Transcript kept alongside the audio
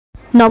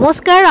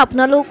নমস্কাৰ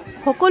আপোনালোক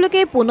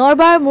সকলোকে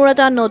পুনৰবাৰ মোৰ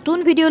এটা নতুন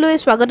ভিডিঅ'লৈ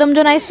স্বাগতম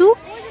জনাইছো।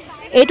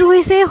 এটো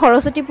হৈছে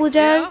সৰস্বতী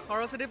পূজাৰ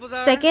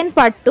সেকেন্ড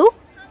পাৰ্টটো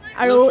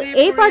আৰু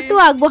এই পাৰ্টটো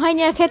আগবঢ়াই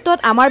নিয়াৰ ক্ষেত্ৰত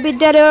আমাৰ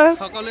বিদ্যালয়ৰ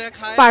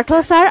পাৰ্থ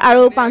ছাৰ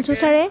আৰু পাঞ্চু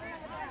ছাৰে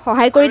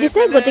সহায় কৰি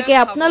দিছে। গতিকে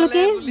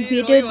আপোনালোকে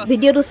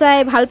ভিডিঅ'টো চাই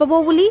ভাল পাব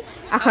বুলি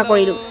আশা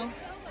কৰিলো।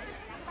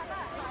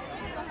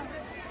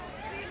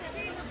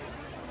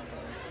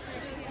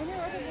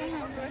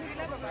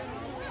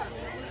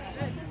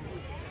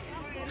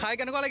 খাই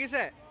কেনেকুৱা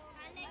লাগিছে?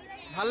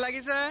 ভাল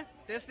লাগিছে?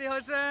 টেস্টি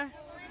হৈছে?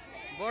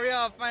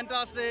 বঢ়িয়া,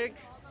 ফ্যান্টাস্টিক।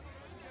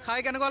 খাই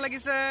কেনেকুৱা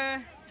লাগিছে?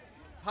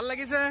 ভাল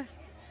লাগিছে?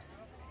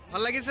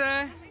 ভাল লাগিছে?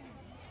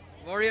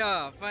 বঢ়িয়া,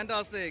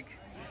 ফ্যান্টাস্টিক।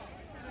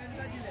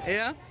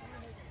 এয়া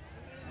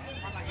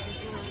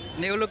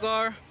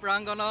নেউলুকৰ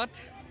প্ৰাংগণত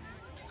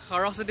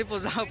সৰস্বতী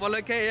পূজা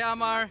উপলক্ষে এয়া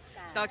আমাৰ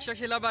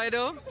তক্ষশিলা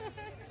বাইদেউ।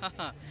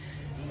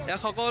 এয়া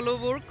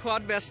সকলোবোৰ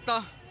খোৱাত ব্যস্ত।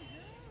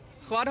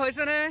 খোৱাত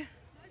হৈছেনে?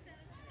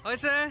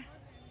 হৈছে?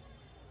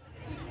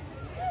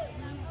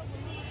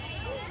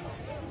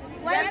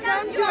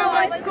 Welcome to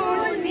our school,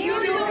 New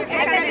Look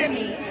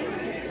Academy.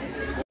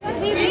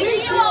 We wish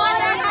you all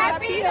a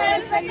happy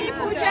Saraswati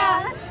Puja.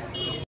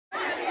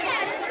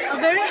 A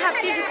very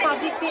happy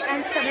Republic Day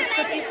and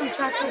Saraswati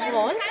Puja to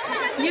all.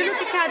 New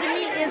Look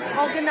Academy is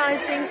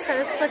organizing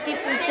Saraswati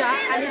Puja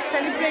and is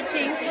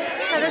celebrating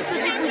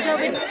Saraswati Puja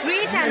with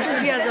great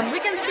enthusiasm. We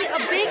can see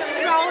a big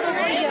crowd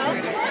over here.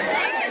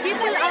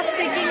 People are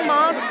seeking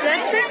Ma's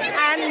blessing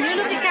and New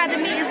Look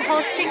Academy is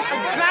hosting a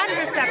grand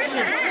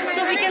reception. So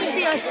we can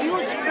see a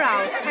huge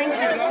crowd. Thank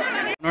you.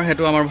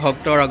 হেতু আমাৰ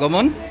ভক্তৰ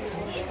আগমন।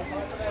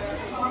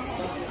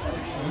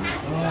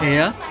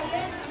 এয়া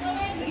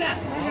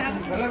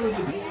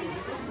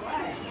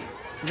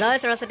জয়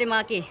সৰস্বতী মা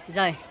কি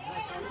জয়।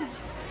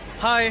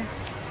 Hi,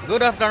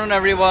 good afternoon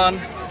everyone.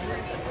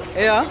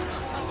 এয়া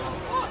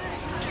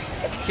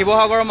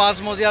শিৱসাগৰৰ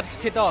মাজমজিয়াত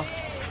স্থিত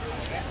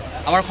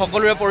আমাৰ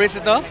সকলোৰে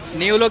পৰিচিত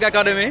new look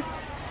academy.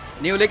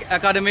 New look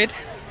একাডেমিত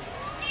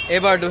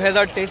এইবাৰ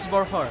 2023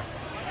 বৰ্ষৰ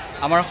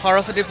আমাৰ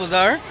সৰস্বতী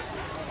পূজাৰ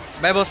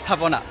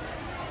ব্যৱস্থাপনা।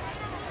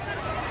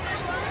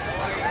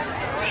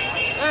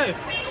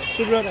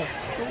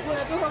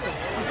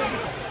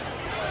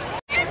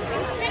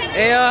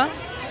 এয়া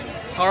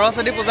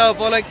সৰস্বতী পূজা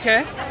উপলক্ষে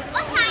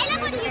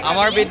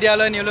আমাৰ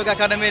বিদ্যালয় নিউ লুক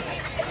একাডেমিত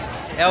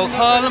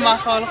উখল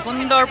মাখল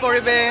সুন্দৰ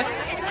পৰিৱেশ।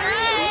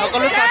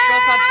 সকলো ছাত্ৰ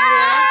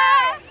ছাত্ৰীয়ে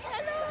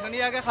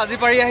ধুনীয়াকৈ সাজি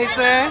পাৰি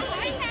আহিছে।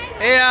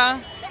 এয়া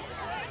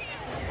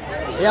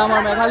আমাৰ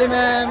মেঘালী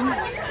মেম।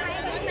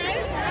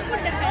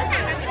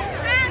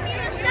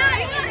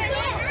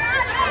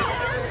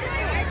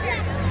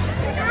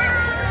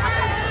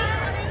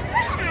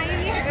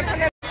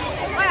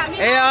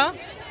 এয়া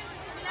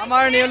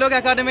আমাৰ নিউ লুক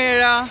একাডেমিৰ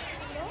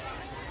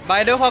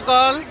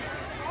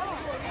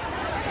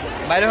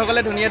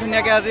বাইদেউসকলে ধুনীয়া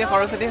ধুনীয়াকৈ আজি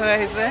সৰস্বতী হৈ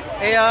আহিছে।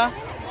 এয়া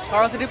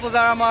সৰস্বতী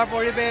পূজাৰ আমাৰ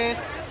পৰিৱেশ।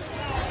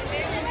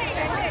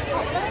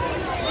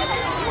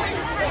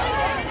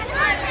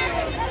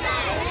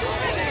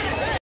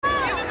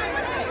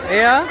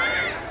 এয়া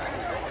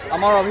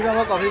আমাৰ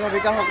অভিভাৱক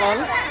অভিভাৱিকাসকল,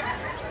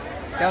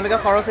 তেওঁলোকে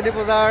সৰস্বতী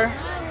পূজাৰ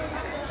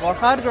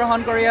প্ৰসাদ গ্ৰহণ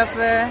কৰি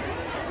আছে।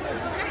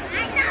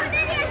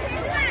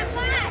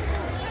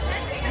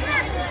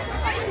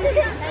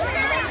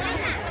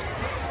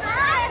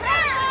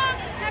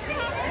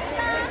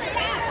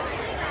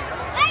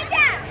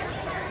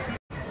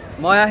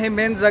 মই আহি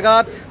মেইন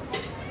জেগাত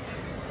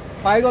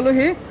পাই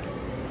গলোহি।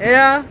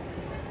 এয়া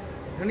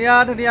ধুনীয়া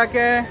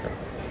ধুনীয়াকৈ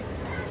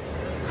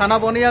খানা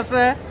বনি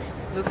আছে,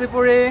 লুচি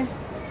পুৰি।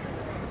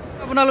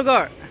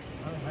 আপোনালোকৰ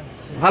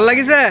ভাল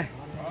লাগিছে?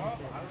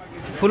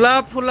 ফুলা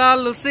ফুলা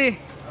লুচি,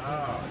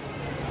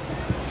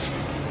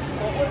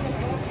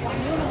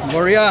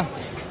 বঢ়িয়া।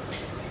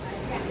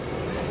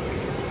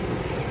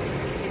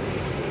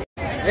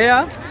 এয়া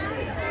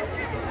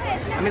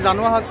আমি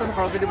জানো আহকচোন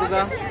সৰস্বতী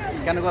পূজা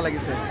কেনেকুৱা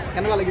লাগিছে?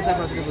 কেনেকুৱা লাগিছে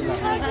সৰস্বতী পূজা?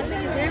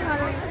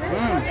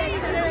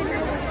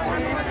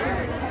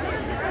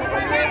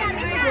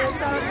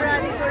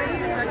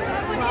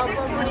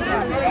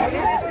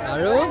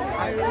 আৰু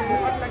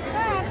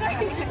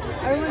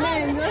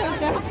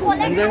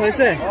এনজয়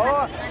হৈছে?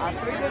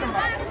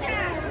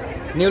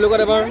 নিউ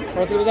লুকত এবাৰ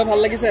সৰস্বতী পূজা ভাল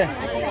লাগিছে?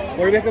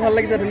 পৰিৱেশটো ভাল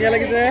লাগিছে? ধুনীয়া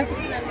লাগিছে?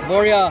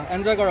 বঢ়িয়া,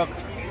 এনজয় কৰক।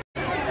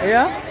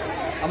 এয়া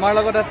আমাৰ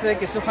লগত আছে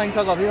কিছু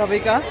সংখ্যক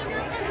অভিভাৱিকা।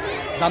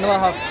 জানো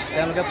আহক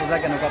তেওঁলোকে পূজা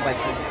কেনেকুৱা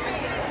পাইছে।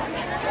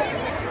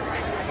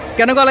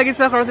 কেনেকুৱা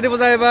লাগিছে সৰস্বতী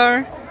পূজা এইবাৰ?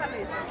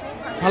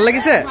 ভাল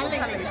লাগিছে?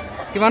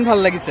 কিমান ভাল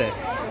লাগিছে?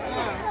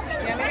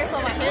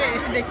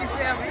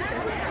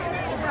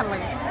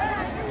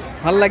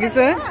 ভাল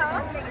লাগিছে?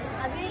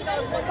 আজি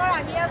 10 বছৰ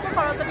আহি আছে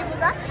সৰস্বতী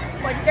পূজা,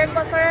 প্ৰত্যেক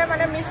বছৰে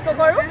মানে মিছ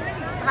নকৰো।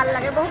 ভাল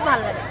লাগে, বহুত ভাল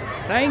লাগে।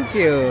 Thank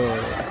U.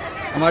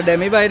 আমাৰ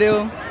ডেমি বাইদেউ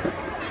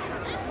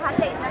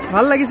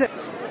ভাল লাগিছে?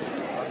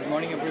 Good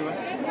morning everyone.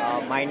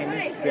 My name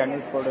is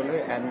Priyanush Podolu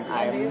and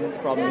I am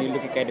from New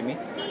Look Academy.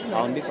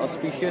 On this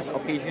auspicious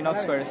occasion of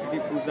Saraswati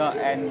Puja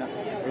and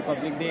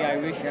Republic Day, I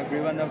wish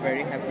everyone a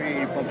very happy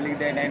Republic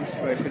Day and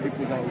Saraswati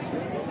Puja also.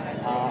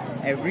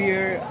 every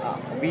year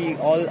we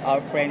all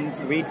our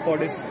friends wait for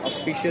this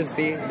auspicious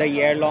day, the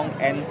year long,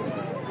 and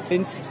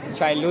since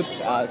childhood,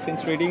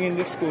 since reading in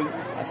this school,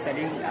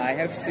 studying, I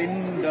have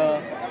seen the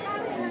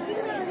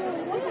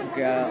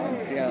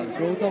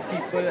growth of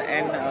people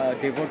and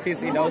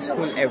devotees in our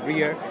school every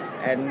year,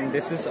 and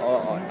this is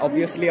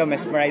obviously a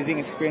mesmerizing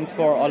experience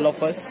for all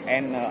of us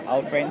and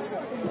our friends.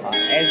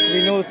 As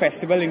we know,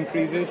 festival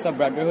increases the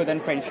brotherhood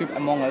and friendship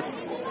among us.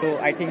 So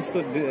I think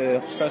so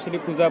the Saraswati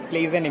Puja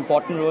plays an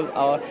important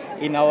role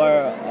in our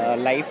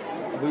life,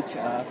 which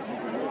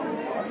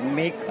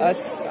make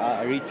us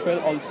ritual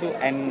also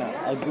and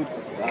a good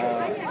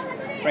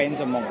friends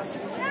among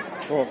us.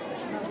 So.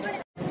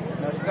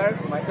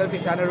 Namaskar, myself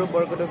is Shanaru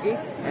Borkotoki,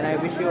 and I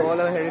wish you all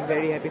a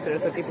very happy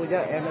Saraswati Puja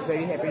and a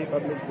very happy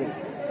Republic Day.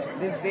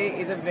 This day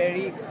is a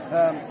very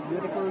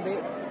beautiful day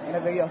and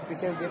a very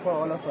auspicious day for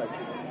all of us.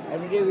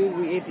 Every day we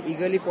wait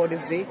eagerly for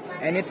this day,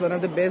 and it's one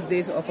of the best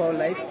days of our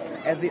life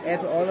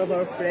as all of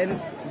our friends,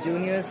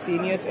 juniors,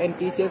 seniors and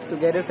teachers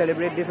together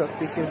celebrate this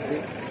auspicious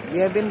day. We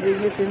have been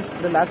doing this since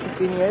the last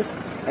 15 years,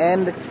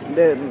 and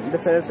the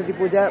Saraswati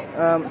Puja,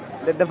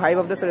 the vibe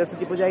of the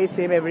Saraswati Puja is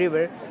same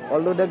everywhere,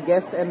 although the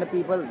guests and the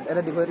people and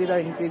the devotees are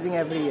increasing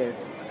every year.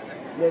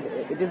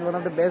 It is one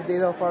of the best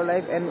days of our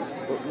life, and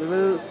we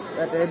will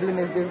terribly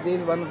miss these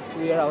days once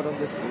we are out of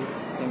this school.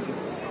 Thank you.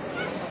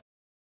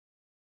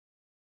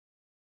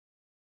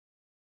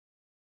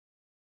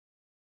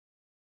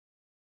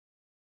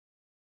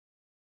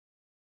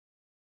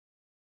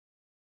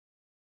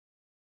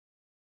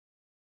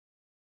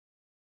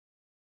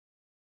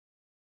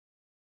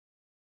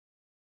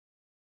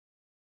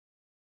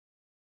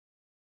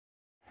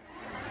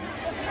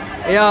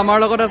 এয়া আমাৰ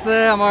লগত আছে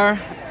আমাৰ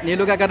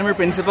নিউলুক একাডেমিৰ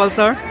principal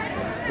sir,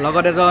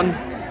 লগত এজন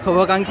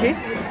শুভাকাংক্ষী।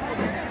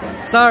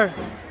 Sir,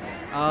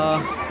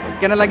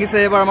 কেনে লাগিছে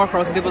এইবাৰ আমাৰ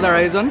সৰস্বতী পূজাৰ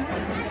আয়োজনে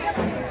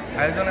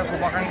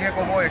শুভাকাংক্ষীয়ে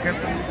ক'ব,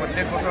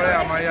 প্ৰত্যেক বছৰে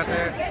আমাৰ ইয়াতে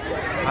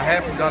আহে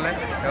পূজালৈ,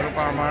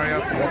 তেওঁলোকৰ আমাৰ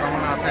ইয়াত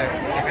শুভকামনা আছে,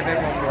 তেখেতে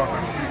ক'ব।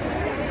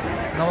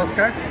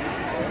 নমস্কাৰ।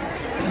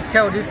 শিক্ষা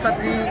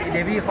অধিষ্ঠাত্ৰী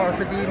দেৱী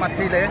সৰস্বতী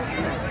মাতৃলে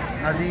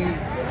আজি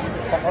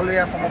সকলোৱে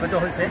ইয়াত সমবেত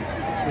হৈছে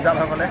পূজা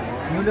ভাগলৈ।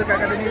 নিউলুক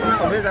একাডেমি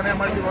চবেই জানে,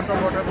 আমাৰ শ্ৰীমন্ত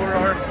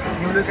বৰঠাকুৰৰ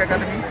নিউলুক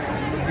একাডেমি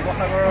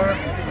শিৱসাগৰৰ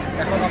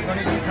এখন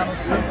অগ্ৰণী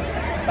শিক্ষানুষ্ঠান।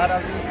 তাত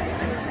আজি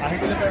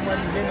আহিবলৈ পাই মই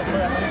নিজেই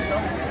নথৈ আনন্দিত।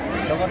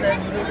 লগতে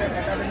নিউলুক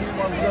একাডেমিৰ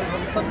মই উজ্জ্বল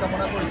ভৱিষ্যত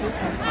কামনা কৰিছোঁ,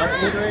 আৰু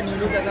এইদৰে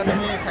নিউলুক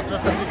একাডেমিৰ ছাত্ৰ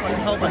ছাত্ৰীৰ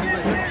সংখ্যাও বাঢ়ি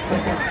গৈছে।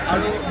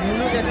 আৰু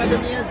নিউলুক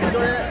একাডেমিয়ে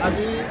যিদৰে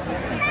আজি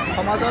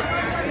সমাজত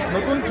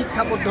নতুন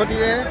শিক্ষা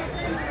পদ্ধতিৰে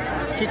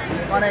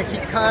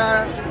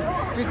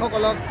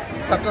শিক্ষাৰ্থীসকলক,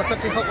 ছাত্ৰ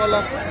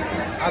ছাত্ৰীসকলক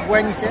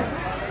আগুৱাই নিছে,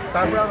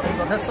 তাৰ পৰা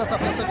যথেষ্ট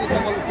ছাত্ৰ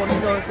ছাত্ৰীসকল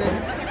উপনীত হৈছে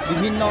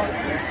বিভিন্ন,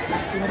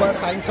 কোনোবাই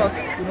ছায়েন্সত,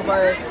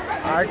 কোনোবাই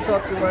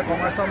আৰ্টছত, কোনোবাই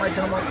কমাৰ্চৰ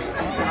মাধ্যমত,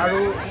 আৰু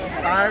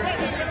তাৰ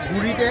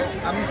গুৰিতে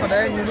আমি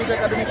সদায় নিউলুক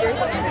একাডেমিকেই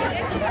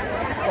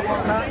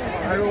প্ৰশংসা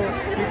আৰু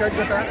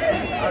কৃতজ্ঞতা,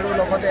 আৰু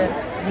লগতে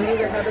নিউলুক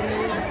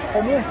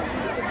একাডেমিসমূহ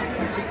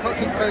শিক্ষক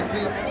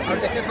শিক্ষয়িত্ৰী আৰু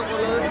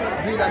তেখেতসকলৰ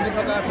যি লাগি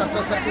থকা ছাত্ৰ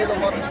ছাত্ৰীৰ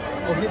লগত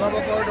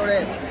অভিভাৱকৰ দৰে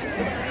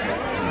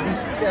যি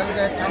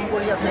তেওঁলোকে কাম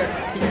কৰি আছে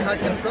শিক্ষাৰ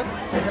ক্ষেত্ৰত,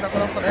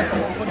 তেখেতসকলক সদায়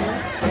প্ৰশংসনীয়।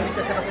 আমি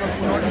তেখেতসকলক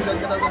পুনৰ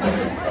কৃতজ্ঞতা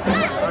জনাইছোঁ,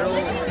 আৰু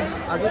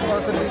আজি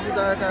সৰস্বতী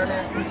পূজাৰ কাৰণে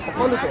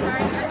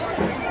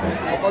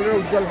সকলোৰে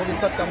উজ্জ্বল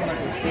ভৱিষ্যত কামনা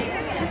কৰিছোঁ।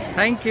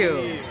 Thank U.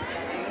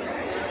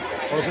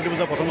 সৰস্বতী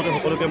পূজা প্ৰথমতে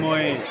সকলোকে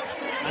মই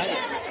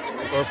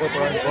তৰফৰ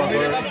পৰা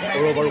শিৱসাগৰ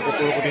গৌৰৱ আৰু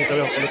উপসভাপতি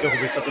হিচাপে সকলোকে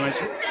শুভেচ্ছা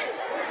জনাইছোঁ,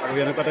 আৰু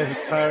এনেকুৱা এটা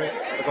শিক্ষাৰ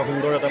এটা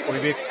সুন্দৰ এটা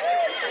পৰিৱেশ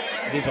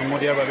আজি জন্ম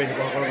দিয়াৰ বাবে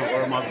শিৱসাগৰ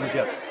নগৰৰ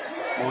মাজমজিয়াত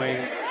মই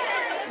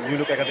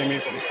নিউলুক একাডেমিৰ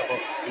প্ৰতিষ্ঠাপক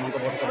শ্ৰীমন্ত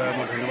বৰঠাকুৰক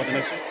মই ধন্যবাদ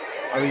জনাইছোঁ,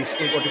 আৰু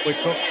স্কুল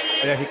কৰ্তৃপক্ষ,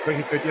 শিক্ষক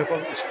শিক্ষয়িত্ৰীসকল,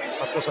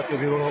 ছাত্ৰ ছাত্ৰী,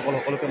 অভিভাৱকসকল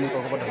সকলোকে মই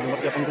তৰফৰ পৰা ধন্যবাদ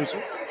জ্ঞাপন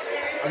কৰিছোঁ।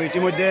 আৰু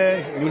ইতিমধ্যে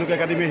নিউলুক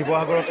একাডেমিয়ে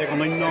শিৱসাগৰত এক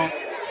অনন্য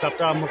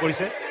যাত্ৰা আৰম্ভ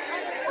কৰিছে।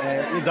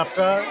 এই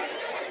যাত্ৰাৰ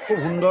খুব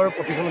সুন্দৰ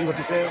প্ৰতিফলন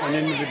ঘটিছে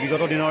অন্যান্য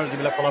বিগত দিনৰ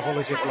যিবিলাক ফলাফল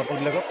হৈছে,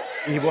 ফলাফলবিলাকত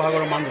এই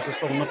শিৱসাগৰৰ মান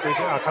যথেষ্ট উন্নত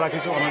কৰিছে। আশা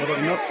ৰাখিছোঁ অনাগত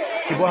দিনত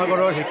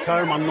শিৱসাগৰৰ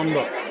শিক্ষাৰ মানদণ্ড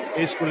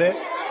এই স্কুলে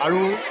আৰু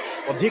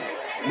অধিক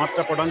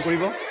মাত্ৰা প্ৰদান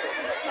কৰিব।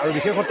 আৰু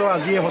বিশেষতঃ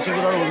আজি এই সৰস্বতী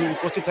পূজাৰ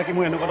উপস্থিত থাকি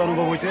মোৰ এনেকুৱা এটা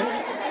অনুভৱ হৈছে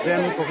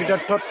যেন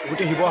প্ৰকৃতাৰ্থত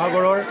গোটেই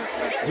শিৱসাগৰৰ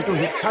যিটো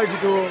শিক্ষাৰ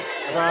যিটো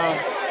এটা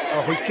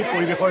শৈক্ষিক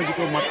পৰিৱেশৰ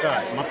যিটো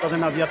মাত্ৰা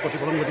যেন আজি ইয়াত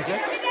প্ৰতিফলন ঘটিছে।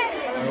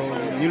 আৰু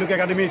নিউলুক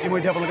একাডেমি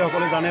ইতিমধ্যে আপোনালোকে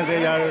সকলোৱে জানে যে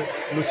ইয়াৰ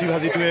লুচি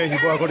ভাজিটোৱে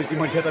শিৱসাগৰত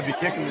ইতিমধ্যে এটা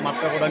বিশেষ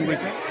মাত্ৰা প্ৰদান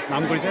কৰিছে,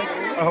 নাম কৰিছে।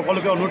 আৰু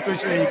সকলোকে অনুৰোধ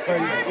কৰিছোঁ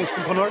এই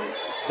স্কুলখনৰ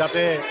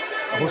যাতে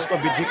সুস্থ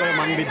বৃদ্ধি কৰে,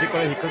 মান বৃদ্ধি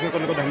কৰে।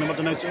 শিক্ষকসকলকো ধন্যবাদ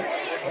জনাইছোঁ,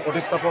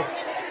 প্ৰতিষ্ঠাপক,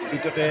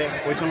 দ্বিতীয়তে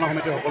পৰিচালনা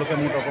সমিতিৰ সকলোকে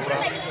মোৰ তৰফৰ পৰা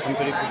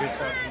আন্তৰিক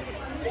শুভেচ্ছা।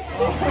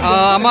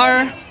 আমাৰ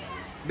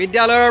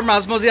বিদ্যালয়ৰ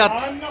মাজমজিয়াত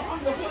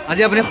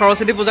আজি আপুনি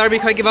সৰস্বতী পূজাৰ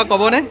বিষয়ে কিবা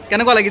ক'বনে?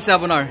 কেনেকুৱা লাগিছে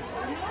আপোনাৰ?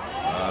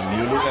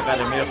 নিউলুক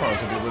একাডেমিৰ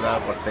সৰস্বতী পূজা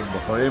প্ৰত্যেক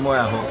বছৰেই মই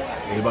আহোঁ,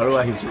 এইবাৰো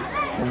আহিছোঁ।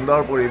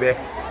 সুন্দৰ পৰিৱেশ,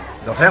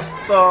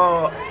 যথেষ্ট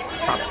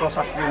ছাত্ৰ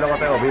ছাত্ৰীৰ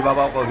লগতে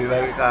অভিভাৱক,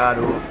 অভিভাৱিকা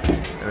আৰু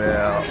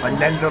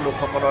অন্যান্য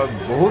লোকসকলৰ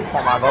বহুত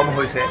সমাগম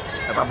হৈছে।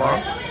 এটা বৰ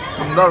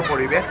সুন্দৰ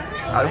পৰিৱেশ।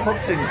 আৰু খুব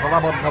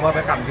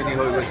শৃংখলাবদ্ধভাৱে কামখিনি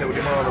হৈ গৈছে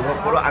বুলি মই অনুভৱ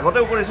কৰোঁ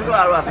আগতেও কৰিছিলোঁ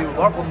আৰু আজি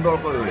বৰ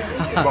সুন্দৰকৈ হৈছে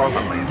বৰ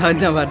ভাল লাগিছে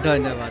ধন্যবাদ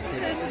ধন্যবাদ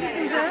Saraswati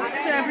Puja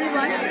to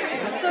everyone.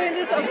 So in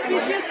this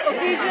auspicious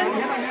occasion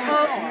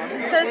of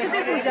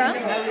Saraswati Puja,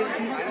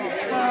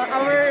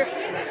 our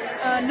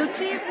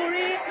luchi,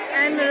 puri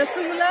and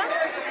rasgulla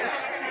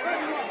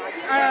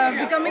are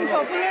becoming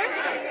popular,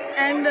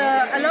 and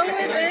along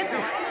with it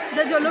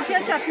the jolokia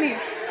chutney.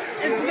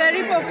 It's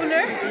very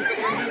popular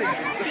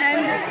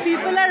and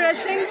people are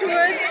rushing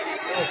towards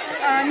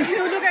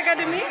New Look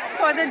Academy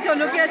for the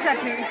jolokia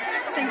chutney.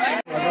 Thank you.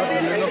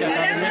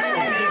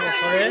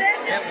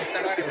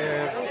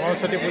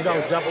 Saraswati পূজা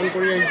উদযাপন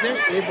কৰি আহিছে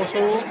এই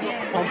বছৰো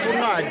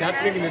সম্পূৰ্ণ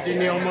আধ্যাত্মিক নীতি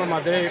নিয়মৰ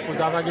মাজেৰে এই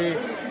পূজাভাগী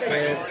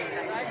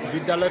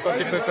বিদ্যালয়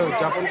কৰ্তৃপক্ষই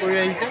উদযাপন কৰি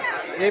আহিছে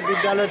এই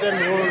বিদ্যালয়তে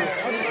মোৰ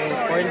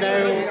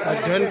কন্যায়ো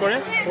অধ্যয়ন কৰে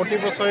প্ৰতি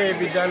বছৰে এই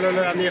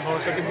বিদ্যালয়লৈ আমি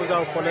সৰস্বতী পূজা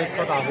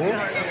উপলক্ষত আহোঁ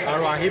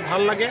আৰু আহি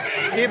ভাল লাগে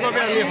সেইবাবে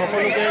আমি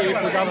সকলোকে এই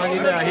পূজা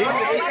ভাগিলৈ আহি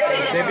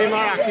দেৱী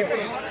মাৰ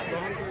আশীৰ্বাদ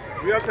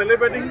We are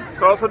celebrating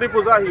Saraswati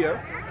Puja here.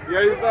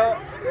 Here is the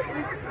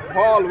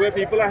hall where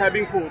people are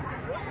having food.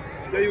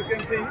 There you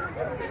can see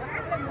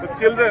the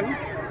children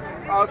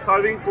are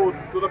serving food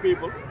to the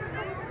people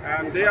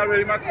and they are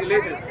very much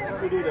elated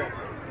to do that.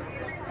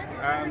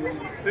 And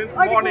since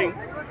morning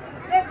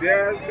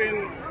there has been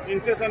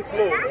incessant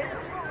flow.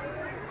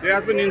 There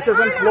has been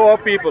incessant flow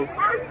of people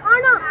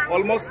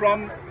almost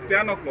from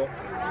 10 o'clock.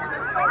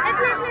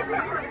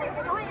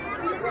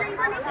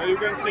 You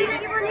can see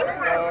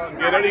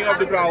gathering of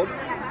the crowd,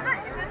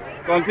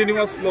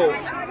 continuous flow.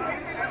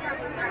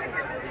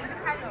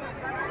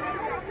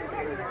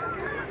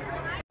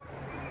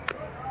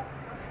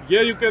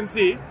 Here you can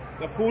see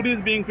the food is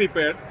being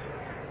prepared.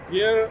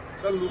 Here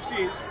the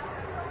lucis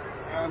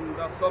and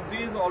the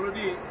sabzi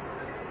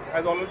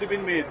has already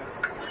been made.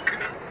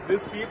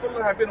 These people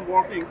have been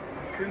working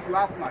since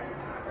last night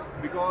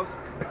because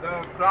the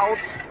crowd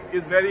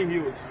is very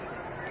huge.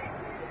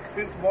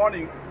 Since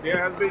morning there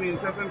has been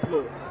incessant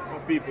flow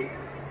of people.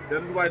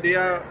 That is why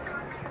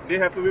they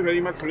have to be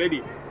very much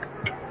ready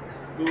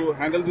to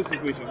handle this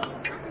situation.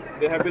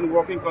 They have been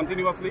working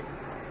continuously.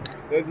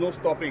 There is no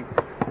stopping.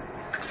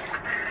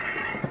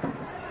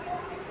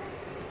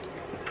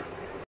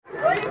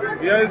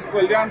 Here is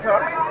Kalyan sir.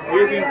 He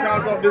is in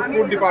charge of this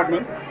food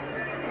department.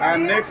 And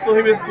next to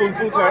him is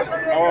Tulsul sir,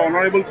 our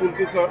honorable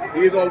Tulsul sir.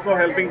 He is also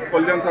helping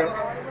Kalyan sir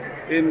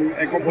in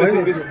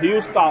accomplishing this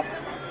huge task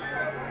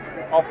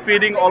of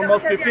feeding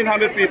almost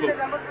 1,500 people in 2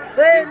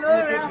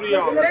 to 3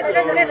 hours,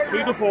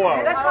 3 to 4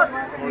 hours.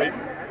 Sorry.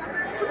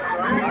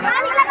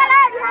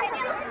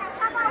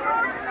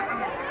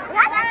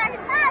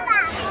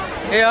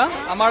 এয়া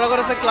আমাৰ লগত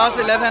আছে class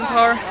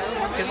 11ৰ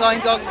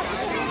কিছুসংখ্যক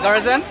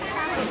guardian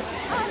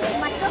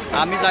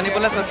আমি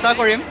জানিবলৈ চেষ্টা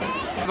কৰিম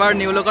এবাৰ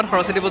নিউ লুকত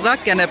সৰস্বতী পূজা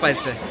কেনে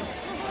পাইছে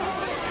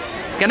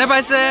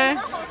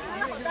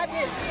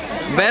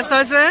বেষ্ট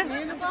হৈছে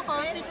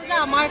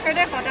আমাৰ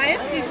কাৰণে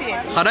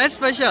সদায়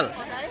স্পেচিয়েল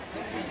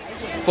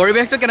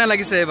পৰিৱেশটো কেনে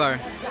লাগিছে এবাৰ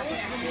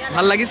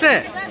ভাল লাগিছে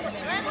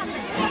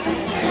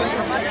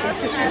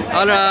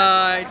all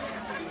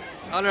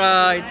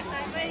right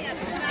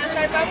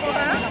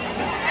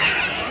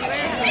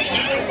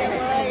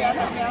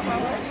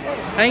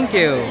thank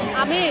you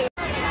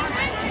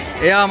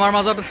এয়া আমাৰ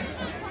মাজত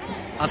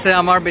আছে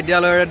আমাৰ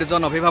বিদ্যালয়ৰ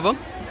দুজন অভিভাৱক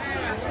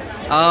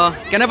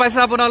কেনে পাইছে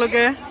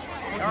আপোনালোকে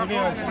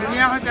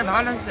ধুনীয়া হৈছে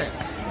ভাল হৈছে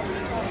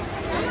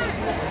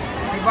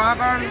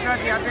বিবাহৰ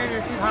ইয়াতে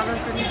বেছি ভাল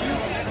হৈছে নেকি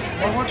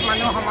বহুত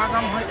মানুহ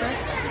সমাগম হৈছে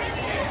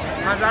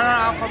হাজাৰৰ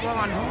আশব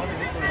মানুহ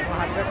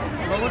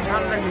বহুত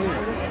ভাল লাগিছে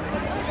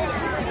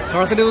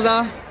সৰস্বতী পূজা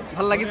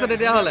ভাল লাগিছে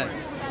তেতিয়াহ'লে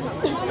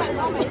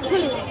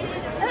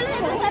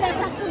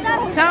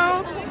চাও